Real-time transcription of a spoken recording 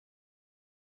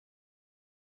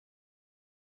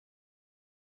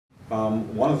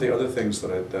One of the other things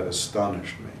that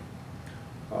astonished me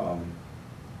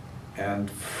and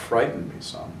frightened me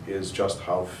some is just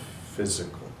how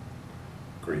physical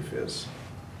grief is.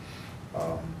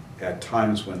 At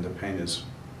times when the pain is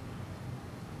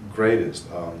greatest,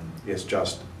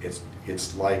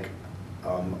 it's like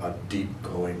a deep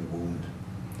going wound.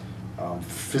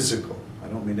 Physical. I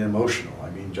don't mean emotional. I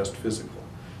mean just physical.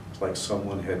 It's like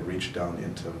someone had reached down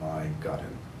into my gut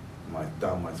and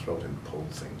down my throat and pulled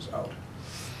things out.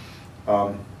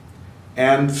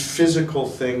 And physical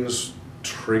things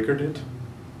triggered it,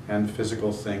 and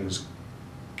physical things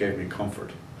gave me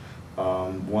comfort.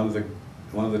 One of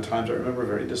the times I remember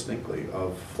very distinctly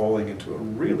of falling into a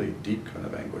really deep kind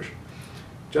of anguish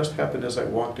just happened as I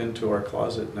walked into our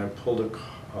closet and I pulled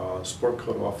a sport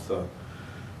coat off the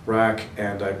rack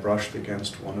and I brushed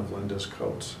against one of Linda's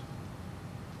coats.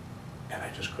 And I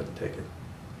just couldn't take it.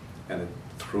 And it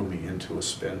threw me into a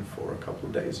spin for a couple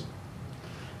of days.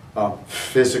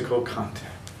 Physical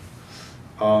contact.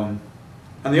 On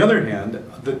the other hand,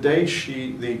 the day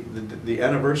the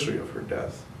anniversary of her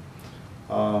death,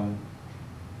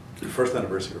 the first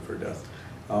anniversary of her death,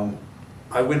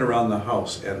 I went around the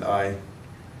house and I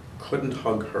couldn't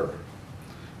hug her.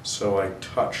 So I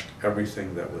touched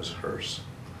everything that was hers.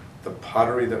 The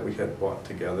pottery that we had bought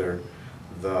together,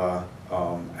 the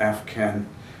Afghan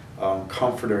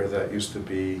comforter that used to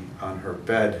be on her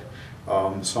bed,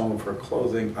 some of her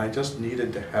clothing. I just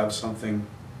needed to have something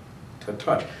to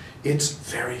touch. It's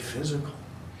very physical.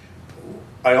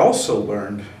 I also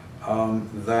learned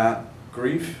that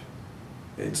grief,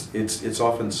 it's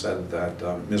often said that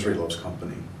misery loves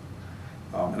company.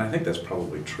 And I think that's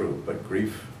probably true, but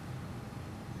grief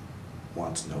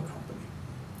wants no company.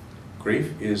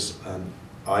 Grief is an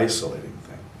isolating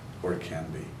thing, or it can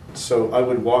be. So I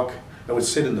would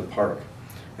sit in the park,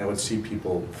 and I would see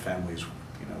people, families,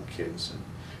 kids, and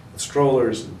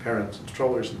strollers, and parents, and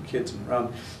strollers, and kids, and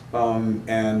around,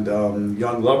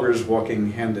 young lovers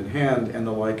walking hand in hand, and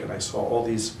the like, and I saw all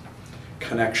these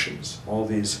connections, all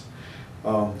these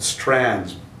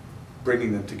strands,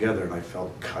 bringing them together, and I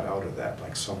felt cut out of that,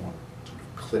 like someone sort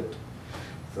of clipped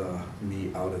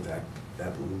me out of that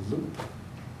loop.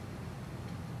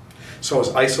 So I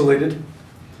was isolated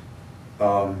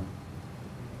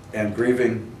and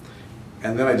grieving,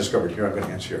 and then I discovered, here I'm going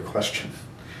to answer your question.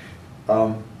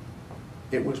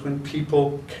 It was when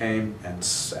people came and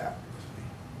sat with me.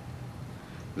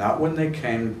 Not when they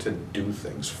came to do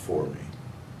things for me,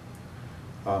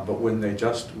 but when they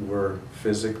just were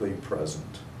physically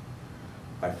present.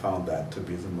 I found that to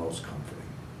be the most comforting.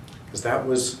 Because that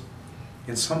was,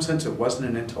 in some sense, it wasn't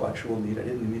an intellectual need. I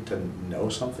didn't need to know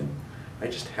something. I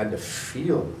just had to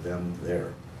feel them there.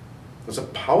 It was a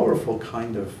powerful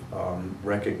kind of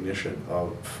recognition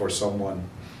for someone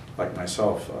like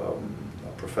myself, a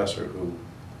professor who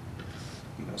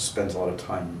spends a lot of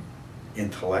time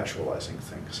intellectualizing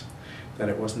things, that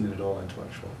it wasn't at all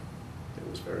intellectual. It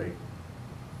was very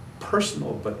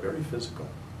personal, but very physical.